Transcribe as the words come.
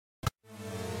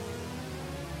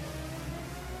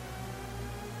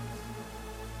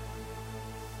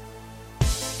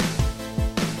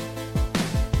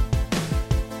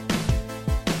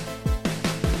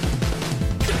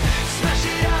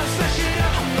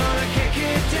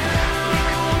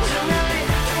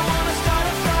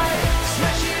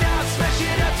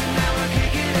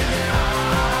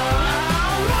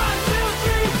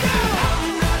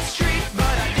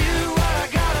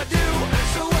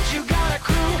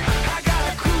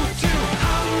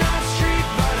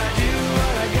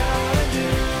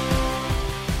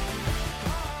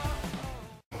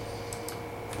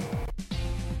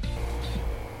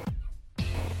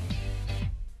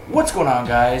What's going on,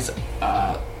 guys?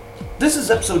 This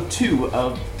is episode 2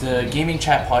 of the Gaming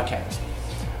Chat podcast.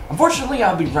 Unfortunately,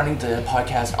 I'll be running the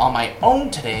podcast on my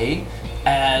own today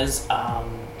as I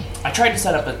tried to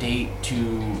set up a date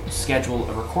to schedule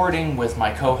a recording with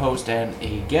my co-host and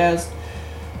a guest.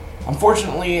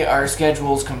 Unfortunately, our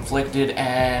schedules conflicted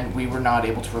and we were not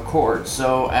able to record,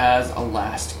 so as a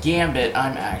last gambit,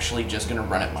 I'm actually just going to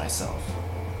run it myself.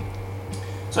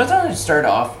 So I thought I'd start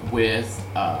off with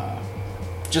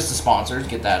just the sponsors,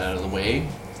 get that out of the way.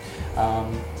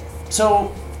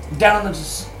 So down in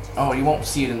the you won't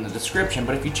see it in the description,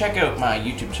 but if you check out my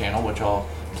YouTube channel, which I'll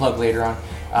plug later on,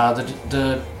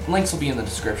 the links will be in the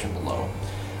description below.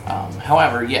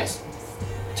 However, yes,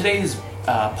 today's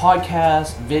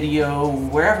podcast, video,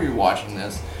 wherever you're watching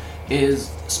this,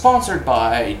 is sponsored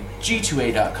by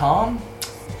G2A.com.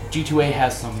 G2A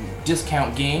has some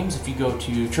discount games. If you go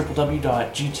to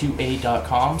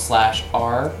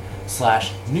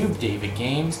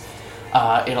www.g2a.com/r/noobdavidgames,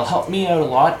 it'll help me out a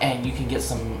lot, and you can get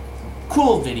some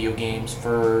cool video games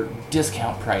for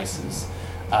discount prices.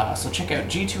 So check out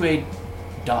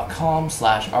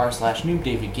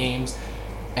g2a.com/r/noobdavidgames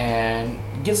and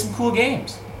get some cool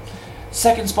games.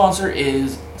 Second sponsor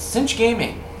is Cinch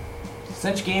Gaming.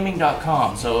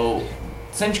 cinchgaming.com. So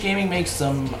Cinch Gaming makes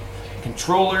some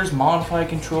controllers, modified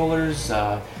controllers.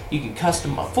 You can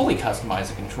fully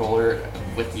customize a controller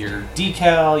with your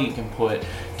decal. You can put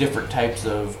different types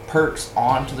of perks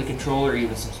onto the controller,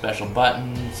 even some special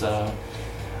buttons, all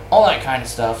that kind of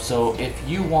stuff. So if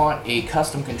you want a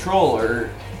custom controller,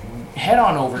 head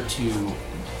on over to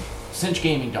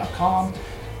cinchgaming.com,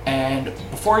 and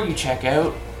before you check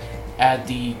out, add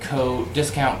the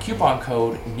discount coupon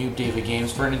code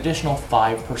NoobDavidGames for an additional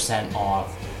 5%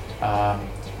 off.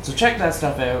 So check that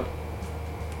stuff out.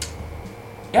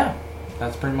 Yeah,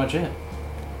 that's pretty much it.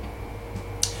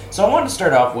 So I wanted to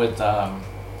start off with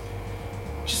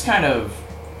just kind of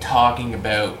talking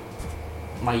about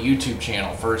my YouTube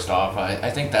channel first off. I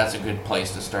think that's a good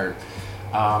place to start.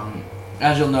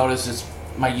 As you'll notice,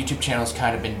 my YouTube channel's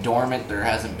kind of been dormant. There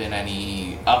hasn't been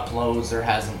any uploads. There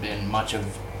hasn't been much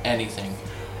of anything.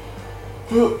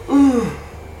 The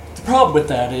problem with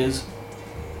that is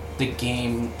the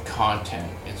game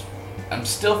content. I'm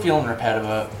still feeling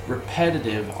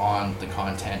repetitive on the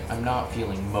content. I'm not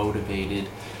feeling motivated.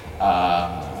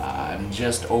 I'm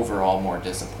just overall more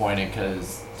disappointed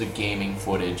because the gaming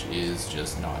footage is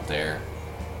just not there.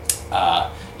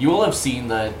 You will have seen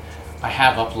that I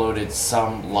have uploaded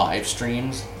some live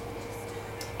streams,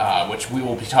 which we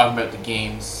will be talking about the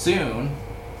games soon.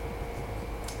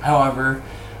 However,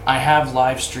 I have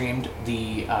live streamed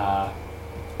the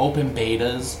open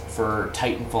betas for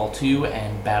Titanfall 2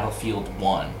 and Battlefield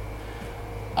 1.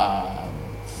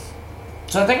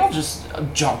 So I think I'll just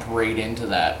jump right into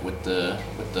that with the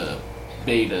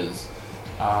betas.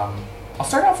 I'll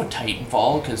start off with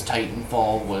Titanfall, because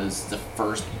Titanfall was the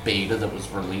first beta that was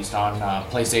released on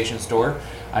PlayStation Store.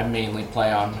 I mainly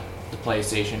play on the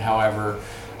PlayStation. However,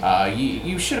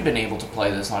 you should have been able to play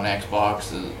this on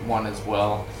Xbox One as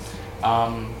well.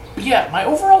 But yeah, my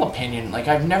overall opinion,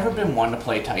 I've never been one to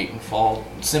play Titanfall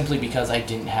simply because I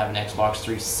didn't have an Xbox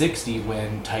 360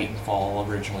 when Titanfall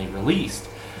originally released.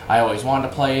 I always wanted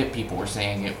to play it. People were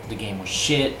saying the game was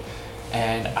shit,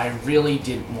 and I really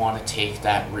didn't want to take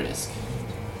that risk.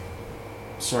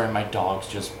 Sorry, my dog's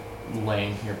just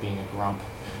laying here being a grump.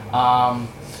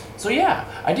 So yeah,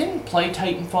 I didn't play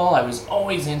Titanfall. I was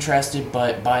always interested,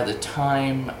 but by the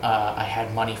time I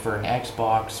had money for an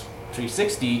Xbox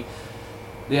 360,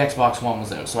 the Xbox One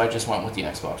was out, so I just went with the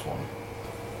Xbox One.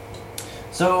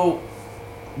 So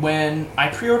when I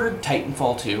pre-ordered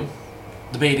Titanfall 2,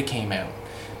 the beta came out,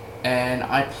 and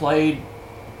I played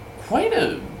quite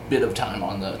a bit of time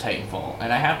on the Titanfall,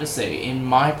 and I have to say, in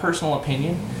my personal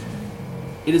opinion,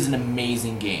 it is an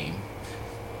amazing game.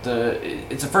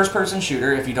 It's a first-person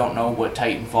shooter. If you don't know what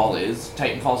Titanfall is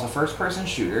a first-person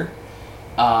shooter.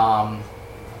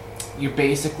 You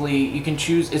can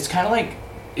choose. It's kind of like,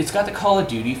 it's got the Call of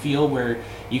Duty feel where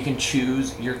you can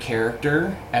choose your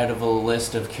character out of a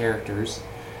list of characters,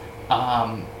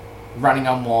 running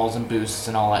on walls and boosts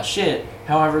and all that shit.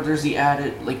 However, there's the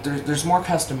added, there's more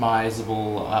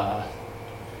customizable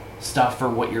stuff for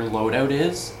what your loadout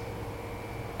is,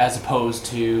 as opposed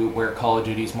to where Call of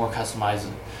Duty is more customized,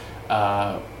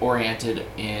 oriented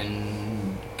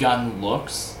in gun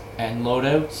looks and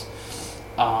loadouts.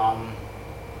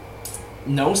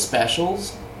 No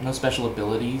specials. No special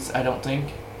abilities, I don't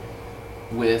think.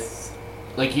 That's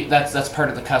part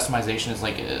of the customization. Is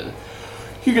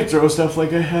you can throw stuff. I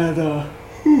had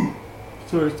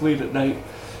sorry, it's late at night.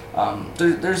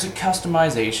 There's a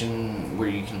customization where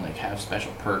you can like have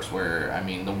special perks. Where I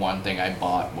mean, the one thing I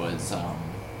bought was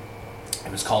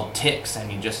it was called Ticks,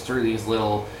 and you just threw these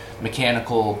little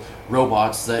mechanical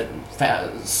robots that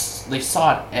they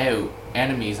sought out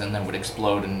enemies and then would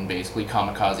explode and basically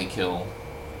kamikaze kill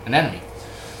an enemy.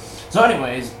 So,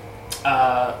 anyways,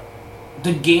 the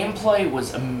gameplay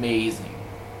was amazing.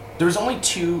 There was only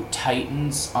 2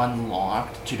 Titans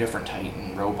unlocked, 2 different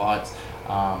Titan robots.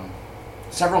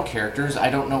 Several characters. I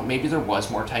don't know. Maybe there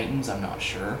was more Titans. I'm not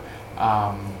sure.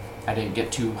 I didn't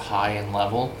get too high in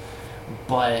level,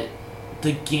 but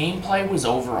the gameplay was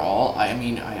overall. I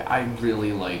mean, I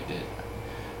really liked it.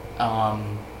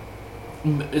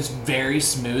 It's very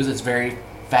smooth. It's very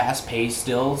fast paced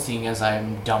still, seeing as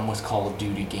I'm done with Call of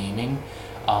Duty gaming.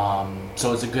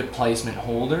 So it's a good placement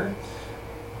holder,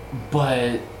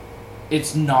 but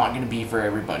it's not going to be for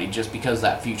everybody just because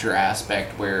that future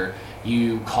aspect where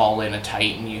you call in a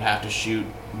Titan, you have to shoot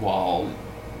while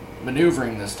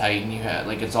maneuvering this Titan. You have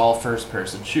like it's all first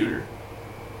person shooter.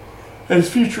 And it's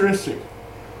futuristic.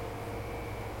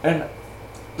 And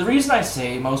the reason I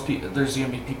say most people, there's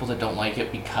going to be people that don't like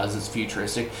it because it's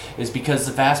futuristic, is because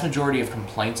the vast majority of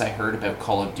complaints I heard about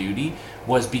Call of Duty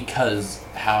was because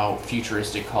how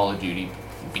futuristic Call of Duty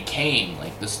became.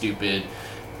 Like the stupid,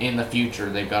 in the future,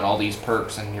 they've got all these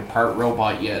perks and you're part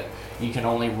robot, yet you can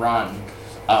only run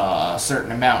a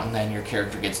certain amount and then your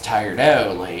character gets tired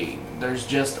out. Like, there's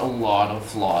just a lot of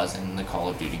flaws in the Call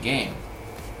of Duty game.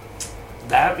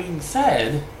 That being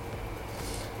said,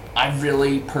 I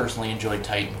really personally enjoyed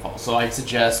Titanfall, so I'd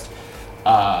suggest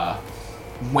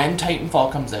when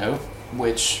Titanfall comes out,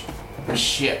 which,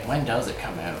 shit, when does it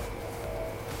come out?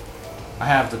 I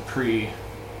have the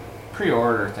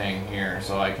pre-order thing here,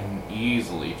 so I can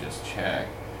easily just check.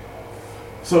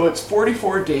 So it's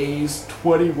 44 days,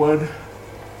 21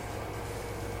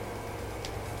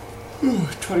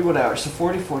 hours, so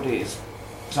 44 days.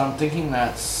 So I'm thinking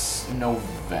that's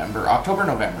October,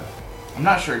 November. I'm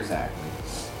not sure exactly.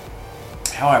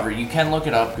 However, you can look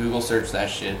it up, Google search that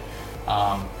shit.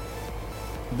 I'd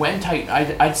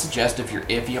suggest if you're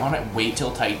iffy on it, wait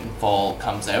till Titanfall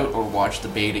comes out or watch the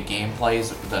beta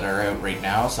gameplays that are out right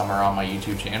now. Some are on my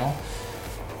YouTube channel.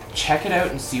 Check it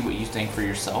out and see what you think for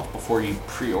yourself before you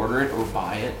pre-order it or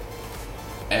buy it.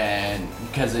 And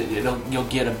because you'll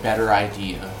get a better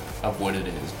idea of what it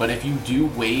is. But if you do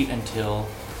wait until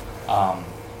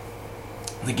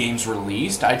the game's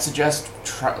released, I'd suggest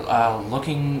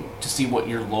looking to see what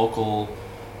your local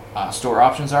store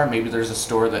options are. Maybe there's a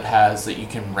store that you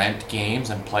can rent games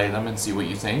and play them and see what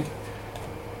you think.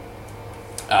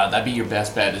 That'd be your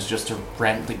best bet, is just to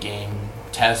rent the game,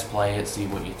 test play it, see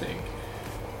what you think.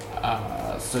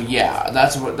 So yeah,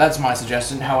 that's my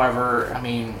suggestion. However, I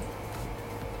mean,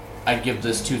 I'd give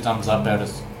this 2 thumbs up out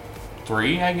of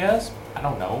 3, I guess. I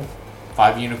don't know.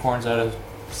 5 unicorns out of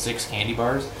 6 candy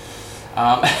bars.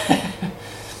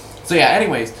 So yeah,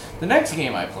 anyways, the next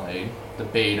game I played, the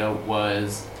beta,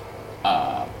 was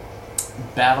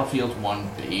Battlefield 1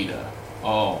 beta.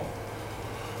 Oh.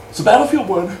 So Battlefield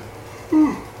 1...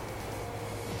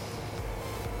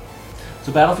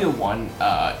 So Battlefield 1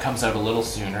 comes out a little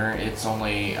sooner. It's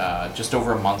only just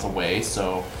over a month away,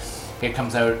 so it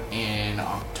comes out in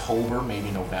October,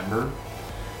 maybe November.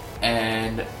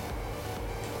 And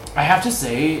I have to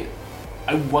say,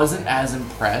 I wasn't as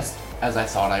impressed as I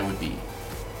thought I would be.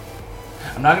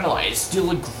 I'm not gonna lie, it's still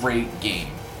a great game.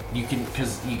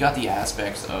 Because you got the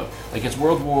aspects of, like, it's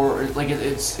World War, like,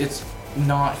 it's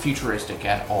not futuristic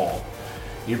at all.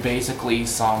 You're basically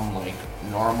some, like,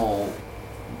 normal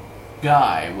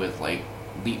guy with, like,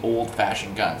 the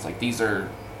old-fashioned guns. Like, these are,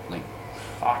 like,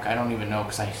 fuck, I don't even know,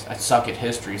 because I suck at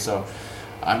history, so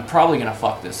I'm probably gonna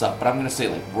fuck this up, but I'm gonna say,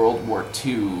 like, World War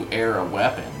II era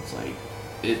weapons. Like,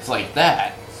 it's like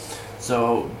that.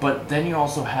 So, but then you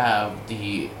also have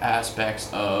the aspects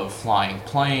of flying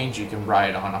planes. You can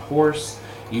ride on a horse.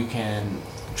 You can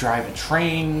drive a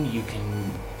train. You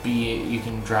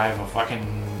can drive a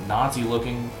fucking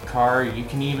Nazi-looking car. You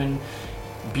can even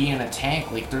be in a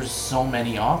tank. Like, there's so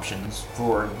many options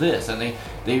for this, and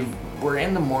they were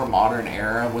in the more modern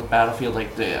era with Battlefield.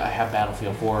 Like, I have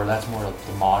Battlefield 4. That's more of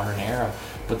the modern era,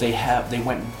 but they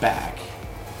went back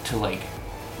to, like,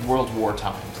 World War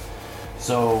times.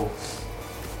 So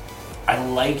I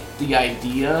like the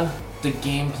idea. The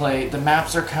gameplay, the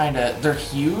maps are they're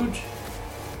huge,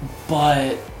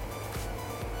 but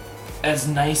as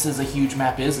nice as a huge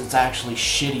map is, it's actually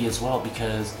shitty as well,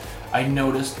 because I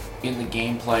noticed in the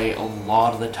gameplay a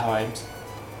lot of the times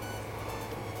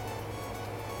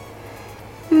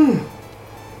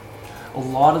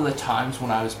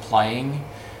when I was playing,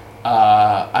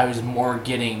 I was more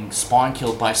getting spawn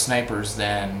killed by snipers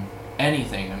than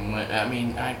anything. And I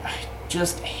mean, I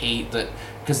just hate that,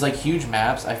 because like huge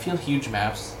maps, I feel huge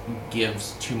maps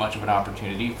gives too much of an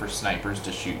opportunity for snipers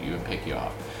to shoot you and pick you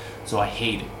off. So I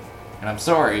hate it, and I'm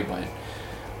sorry, but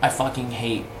I fucking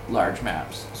hate large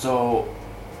maps. So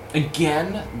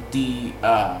again, the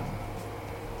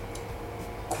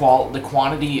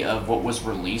quantity of what was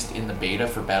released in the beta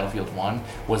for Battlefield 1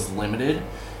 was limited.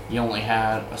 You only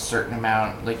had a certain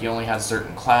amount, like you only had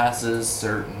certain classes,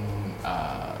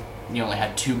 you only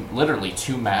had literally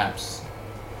two maps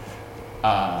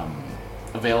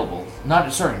available. Not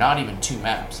even two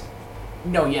maps.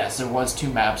 No, yes, there was two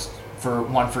maps,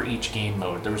 one for each game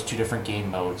mode. There was two different game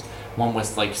modes. One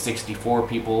was like 64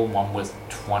 people, one was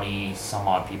 20 some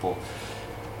odd people.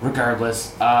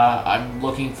 Regardless, I'm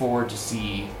looking forward to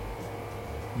see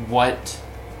what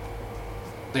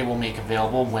they will make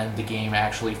available when the game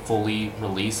actually fully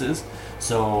releases.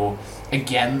 So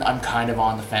again, I'm kind of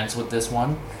on the fence with this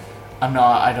one.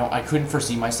 I couldn't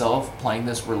foresee myself playing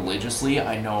this religiously.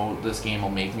 I know this game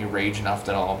will make me rage enough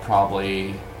that I'll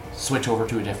probably switch over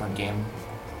to a different game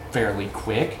fairly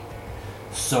quick.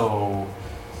 So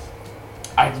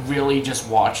I really just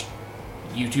watched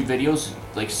YouTube videos,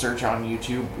 like search on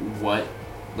YouTube what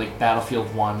like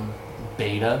Battlefield 1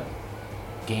 beta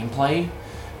gameplay,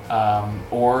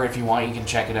 or if you want you can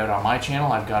check it out on my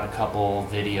channel. I've got a couple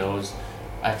videos,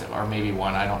 or maybe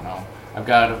one, I don't know. I've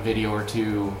got a video or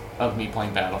two of me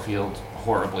playing Battlefield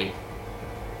horribly.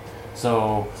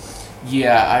 So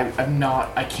yeah,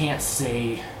 I can't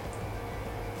say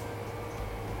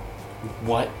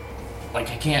what, like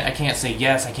I can't say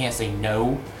yes, I can't say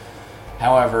no.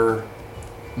 However,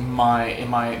 in my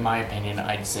opinion,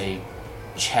 I'd say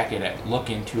check it out, look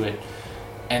into it.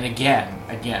 And again,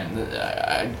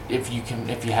 if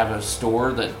you have a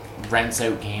store that rents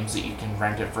out games that you can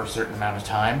rent it for a certain amount of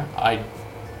time, I'd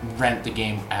rent the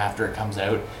game after it comes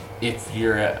out if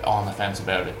you're on the fence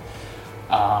about it.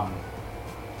 I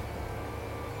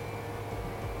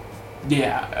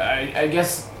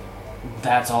guess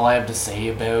that's all I have to say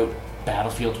about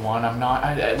Battlefield 1.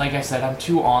 Like I said, I'm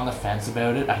too on the fence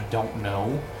about it. I don't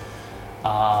know.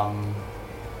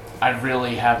 I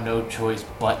really have no choice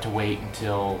but to wait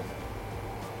until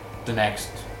when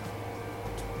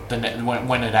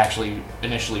it actually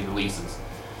initially releases.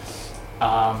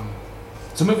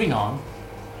 So moving on,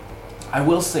 I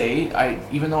will say,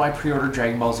 even though I pre-ordered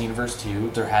Dragon Ball Xenoverse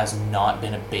 2, there has not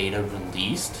been a beta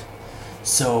released,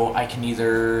 so I can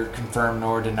neither confirm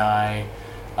nor deny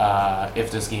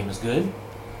if this game is good.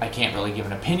 I can't really give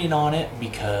an opinion on it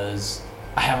because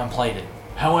I haven't played it.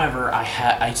 However,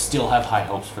 I still have high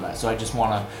hopes for that, so I just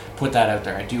want to put that out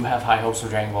there. I do have high hopes for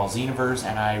Dragon Ball Xenoverse,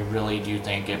 and I really do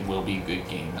think it will be a good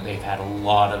game. They've had a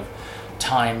lot of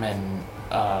time and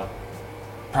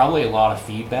probably a lot of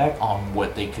feedback on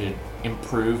what they could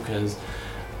improve, because,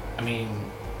 I mean,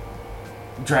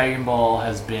 Dragon Ball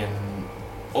has been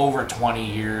over 20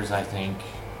 years, I think,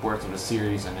 worth of a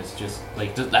series, and it's just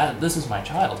like this is my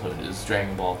childhood, is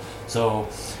Dragon Ball. So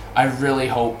I really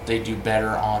hope they do better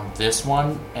on this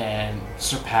one and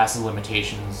surpass the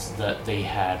limitations that they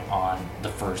had on the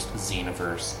first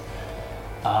Xenoverse.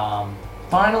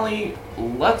 Finally,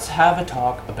 let's have a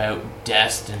talk about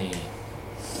Destiny.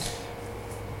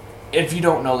 If you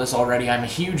don't know this already, I'm a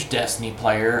huge Destiny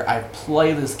player. I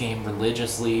play this game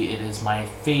religiously. It is my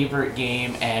favorite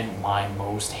game and my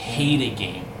most hated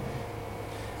game.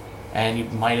 And you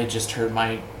might have just heard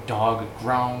my dog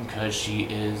groan because she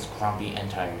is grumpy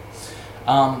and tired.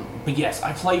 But yes,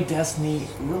 I play Destiny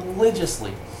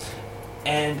religiously.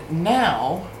 And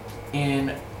now,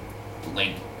 in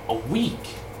like a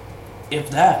week, if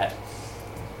that,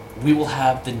 we will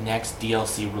have the next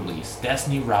DLC release,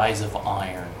 Destiny Rise of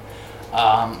Iron.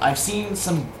 I've seen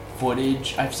some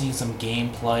footage, I've seen some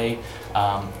gameplay.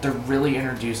 They're really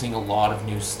introducing a lot of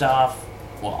new stuff.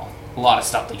 Well, a lot of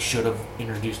stuff they should have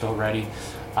introduced already.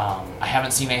 I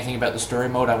haven't seen anything about the story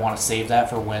mode. I want to save that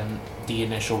for when the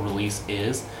initial release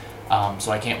is.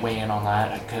 So I can't weigh in on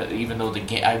that. Even though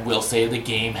I will say the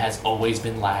game has always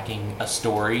been lacking a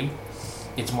story.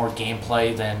 It's more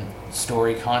gameplay than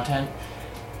story content.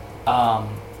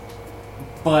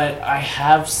 But I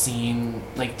have seen,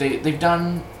 like, they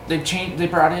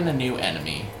brought in a new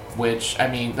enemy, which, I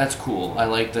mean, that's cool. I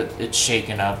like that it's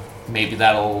shaken up. Maybe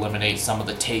that'll eliminate some of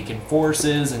the Taken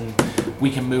forces, and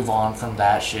we can move on from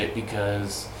that shit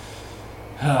because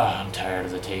I'm tired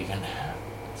of the Taken.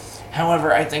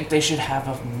 However, I think they should have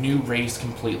a new race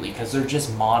completely, because they're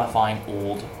just modifying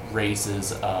old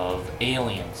races of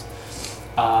aliens.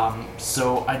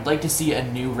 So I'd like to see a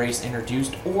new race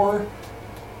introduced, or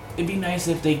it'd be nice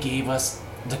if they gave us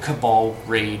the Cabal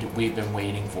raid we've been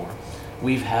waiting for.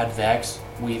 We've had Vex,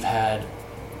 we've had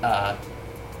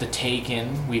the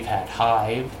Taken, we've had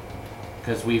Hive,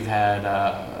 because we've had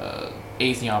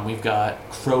Atheon, we've got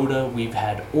Crota, we've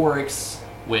had Oryx,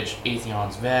 which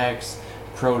Atheon's Vex,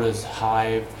 Crota's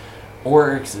Hive,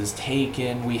 Oryx is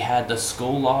Taken. We had the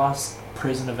Skolas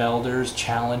Prison of Elders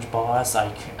challenge boss.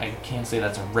 I can't say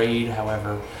that's a raid,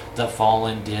 however, the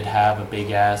Fallen did have a big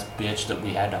ass bitch that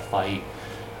we had to fight.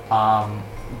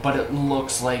 But it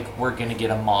looks like we're gonna get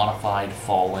a modified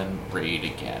Fallen raid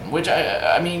again, which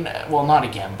I mean, well, not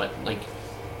again, but like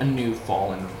a new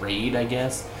Fallen raid, I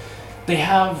guess.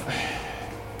 They're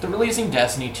releasing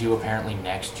Destiny 2 apparently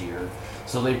next year,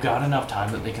 so they've got enough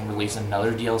time that they can release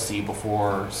another DLC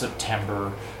before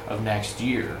September of next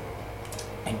year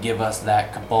and give us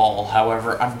that Cabal.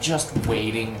 However, I'm just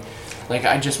waiting. Like,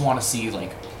 I just want to see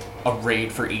like a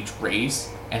raid for each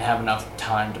race and have enough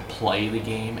time to play the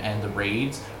game and the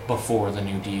raids before the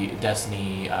new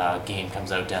Destiny game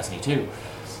comes out, Destiny 2.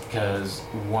 Because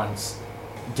once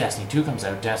Destiny 2 comes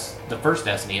out, the first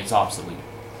Destiny, it's obsolete.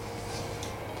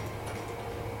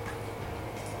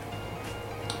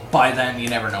 By then, you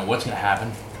never know what's going to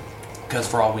happen. Because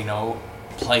for all we know,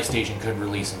 PlayStation could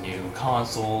release a new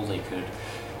console. They could,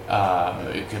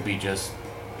 it could be just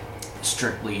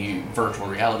strictly virtual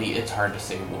reality. It's hard to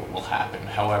say what will happen.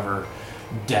 However,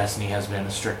 Destiny has been a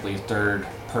strictly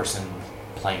third-person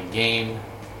playing game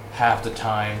half the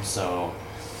time, so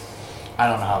I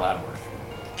don't know how that works.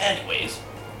 Anyways,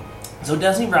 so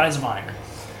Destiny Rise of Iron,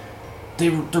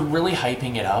 they're really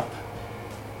hyping it up.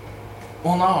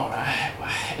 Well, no,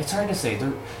 it's hard to say.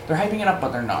 They're hyping it up,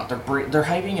 but they're not. They're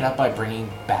hyping it up by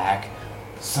bringing back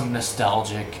some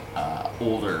nostalgic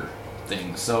older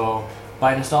things. So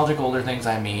by nostalgic older things,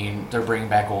 I mean they're bringing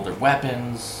back older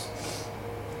weapons.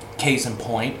 Case in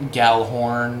point,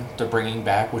 Gjallarhorn, they're bringing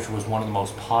back, which was one of the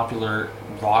most popular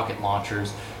rocket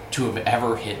launchers to have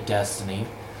ever hit Destiny,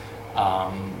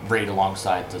 right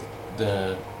alongside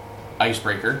the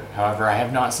Icebreaker. However, I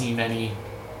have not seen any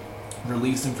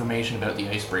released information about the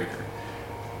Icebreaker.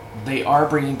 They are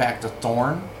bringing back the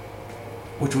Thorn,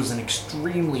 which was an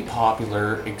extremely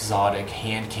popular exotic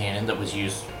hand cannon that was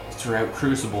used throughout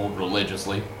Crucible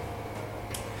religiously.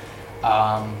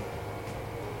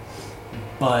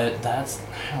 But that's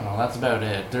about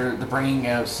it. They're bringing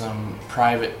out some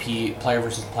private player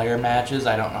versus player matches.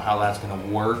 I don't know how that's going to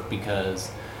work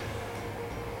because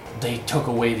they took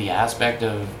away the aspect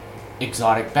of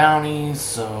exotic bounties,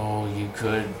 so you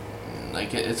could,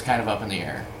 like, it's kind of up in the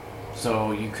air.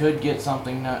 So you could get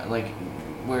something like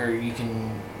where you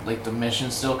can, like, the mission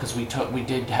still, because we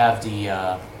did have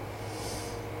the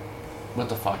what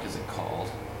the fuck is it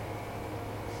called?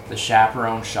 The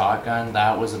Chaperone shotgun.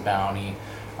 That was a bounty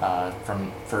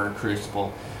for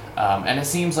Crucible. And it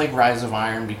seems like Rise of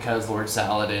Iron, because Lord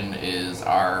Saladin is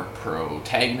our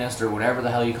protagonist, or whatever the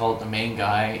hell you call it, the main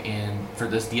guy for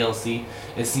this DLC,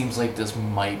 it seems like this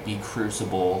might be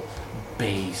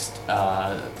Crucible-based,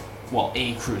 a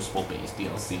Crucible-based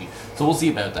DLC. So we'll see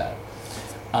about that.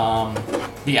 But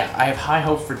yeah, I have high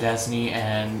hopes for Destiny,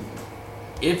 and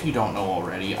if you don't know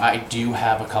already, I do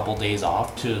have a couple days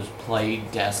off to play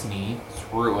Destiny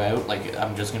throughout. Like,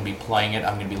 I'm just going to be playing it.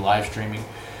 I'm going to be live streaming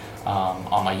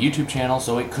on my YouTube channel,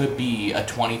 so it could be a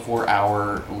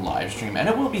 24-hour live stream, and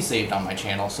it will be saved on my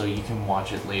channel, so you can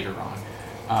watch it later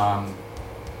on.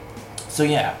 So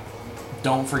yeah,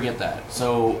 don't forget that.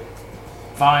 So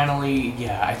finally,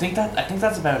 yeah, I think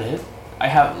that's about it.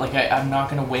 I'm not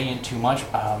going to weigh in too much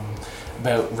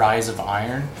about Rise of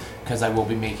Iron, because I will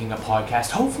be making a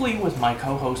podcast, hopefully with my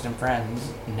co-host and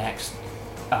friends, next,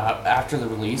 after the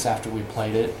release, after we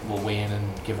played it. We'll weigh in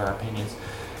and give our opinions.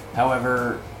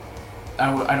 However,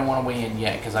 I don't want to weigh in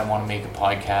yet, because I want to make a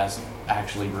podcast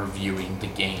actually reviewing the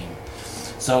game.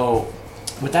 So,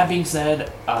 with that being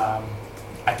said, I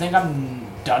think I'm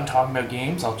done talking about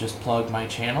games. I'll just plug my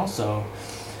channel, so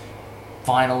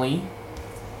finally,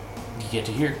 you get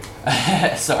to hear.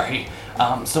 Sorry.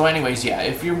 So anyways, yeah,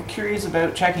 if you're curious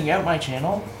about checking out my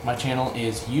channel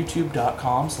is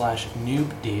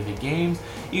youtube.com/noobdavidgames.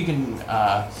 You can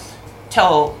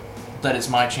tell that it's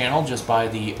my channel just by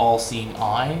the all-seeing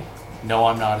eye. No,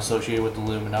 I'm not associated with the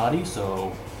Illuminati,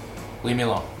 so leave me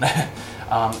alone.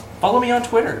 Follow me on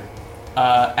Twitter,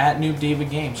 at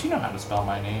noobdavidgames. You know how to spell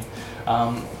my name.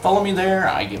 Follow me there.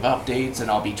 I give updates, and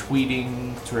I'll be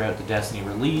tweeting throughout the Destiny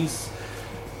release.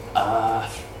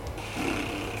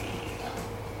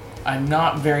 I'm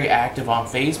not very active on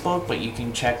Facebook, but you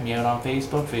can check me out on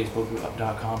Facebook,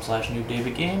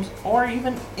 facebook.com/noobdavidgames, or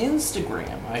even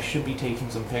Instagram. I should be taking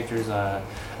some pictures. I've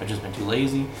just been too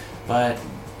lazy, but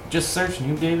just search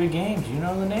Noob David Games. You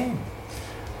know the name.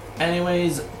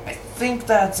 Anyways, I think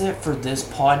that's it for this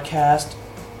podcast.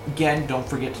 Again, don't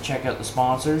forget to check out the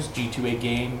sponsors, G2A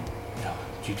Game. No,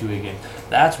 G2A Game.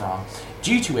 That's wrong.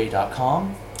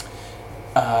 G2A.com.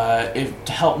 If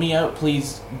to help me out,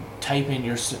 please type in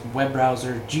your web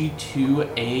browser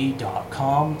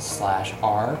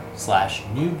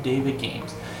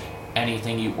g2a.com/r/noobdavidgames.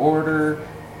 Anything you order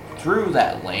through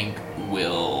that link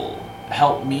will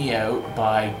help me out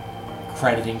by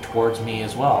crediting towards me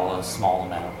as well, a small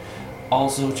amount.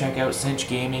 Also, check out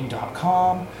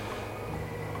cinchgaming.com.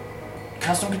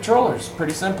 Custom controllers,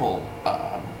 pretty simple.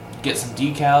 Get some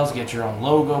decals, get your own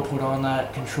logo put on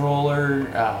that controller.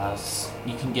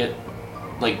 You can get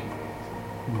like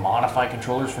modify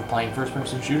controllers for playing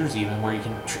first-person shooters, even where you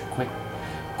can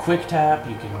quick tap.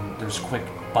 There's quick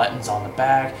buttons on the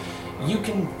back. You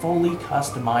can fully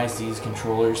customize these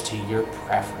controllers to your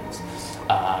preference.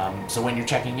 So when you're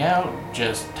checking out,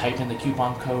 just type in the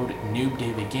coupon code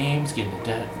NoobDavidGames, get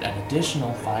an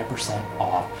additional 5%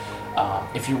 off.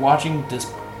 If you're watching this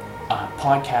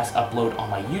podcast upload on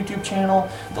my YouTube channel,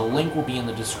 the link will be in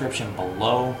the description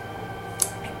below.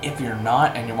 If you're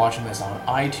not and you're watching this on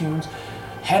iTunes,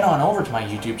 head on over to my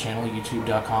YouTube channel,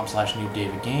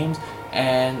 youtube.com/NoobDavidGames,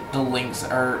 and the links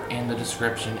are in the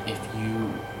description if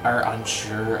you are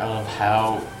unsure of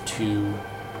how to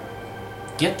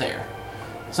get there.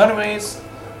 So anyways,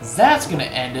 that's going to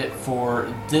end it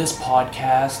for this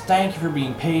podcast. Thank you for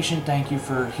being patient. Thank you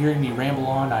for hearing me ramble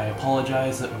on. I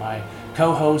apologize that my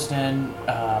co-host and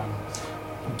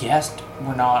guest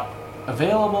were not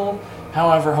available.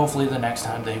 However, hopefully the next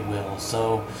time they will.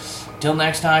 So, till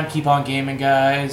next time, keep on gaming, guys.